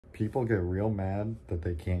people get real mad that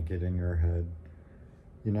they can't get in your head.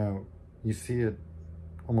 You know, you see it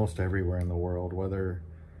almost everywhere in the world, whether,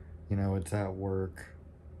 you know, it's at work,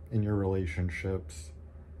 in your relationships,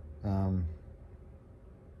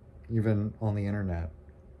 even on the internet.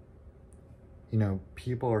 You know,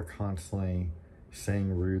 people are constantly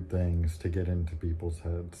saying rude things to get into people's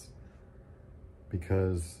heads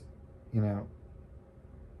because, you know,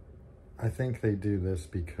 I think they do this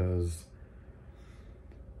because,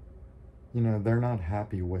 you know, they're not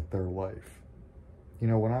happy with their life. You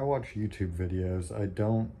know, when I watch YouTube videos,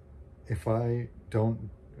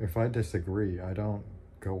 if I disagree, I don't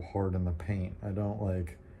go hard in the paint. I don't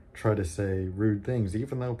like try to say rude things,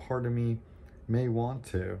 even though part of me may want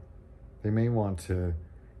to. They may want to,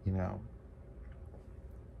 you know,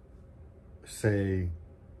 say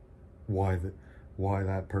why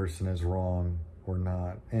that person is wrong or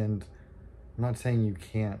not. And I'm not saying you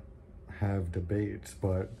can't have debates,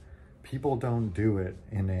 but people don't do it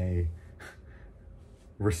in a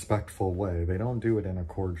respectful way. They don't do it in a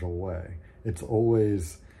cordial way. It's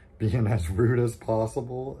always being as rude as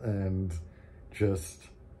possible and just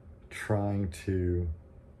trying to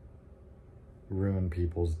ruin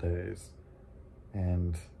people's days.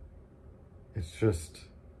 And it's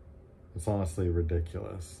honestly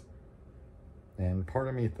ridiculous. And part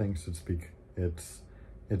of me thinks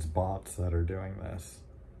it's bots that are doing this,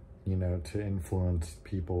 you know, to influence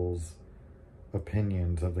people's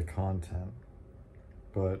opinions of the content.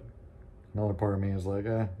 But another part of me is like,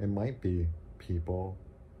 it might be people,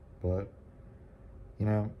 but, you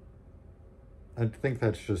know, I think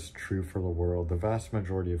that's just true for the world. The vast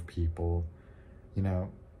majority of people, you know,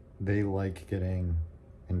 they like getting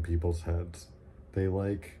in people's heads. They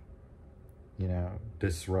like, you know,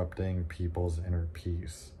 disrupting people's inner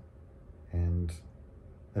peace. And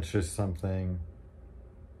that's just something,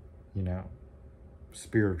 you know,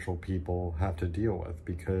 spiritual people have to deal with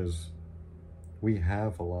because we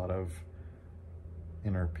have a lot of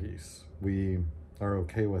inner peace. We are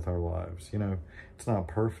okay with our lives. You know, it's not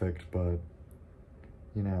perfect, but,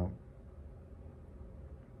 you know,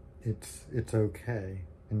 it's okay.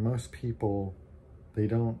 And most people, they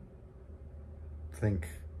don't think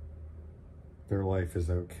their life is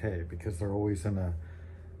okay because they're always in a,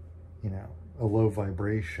 you know, a low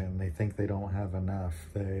vibration. They think they don't have enough.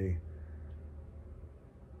 I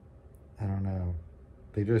don't know.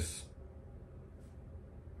 They just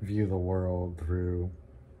view the world through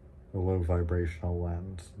a low vibrational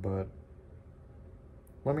lens. But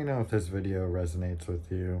let me know if this video resonates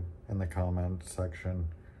with you in the comments section.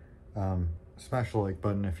 Smash the like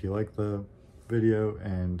button if you like the video,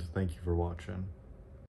 and thank you for watching.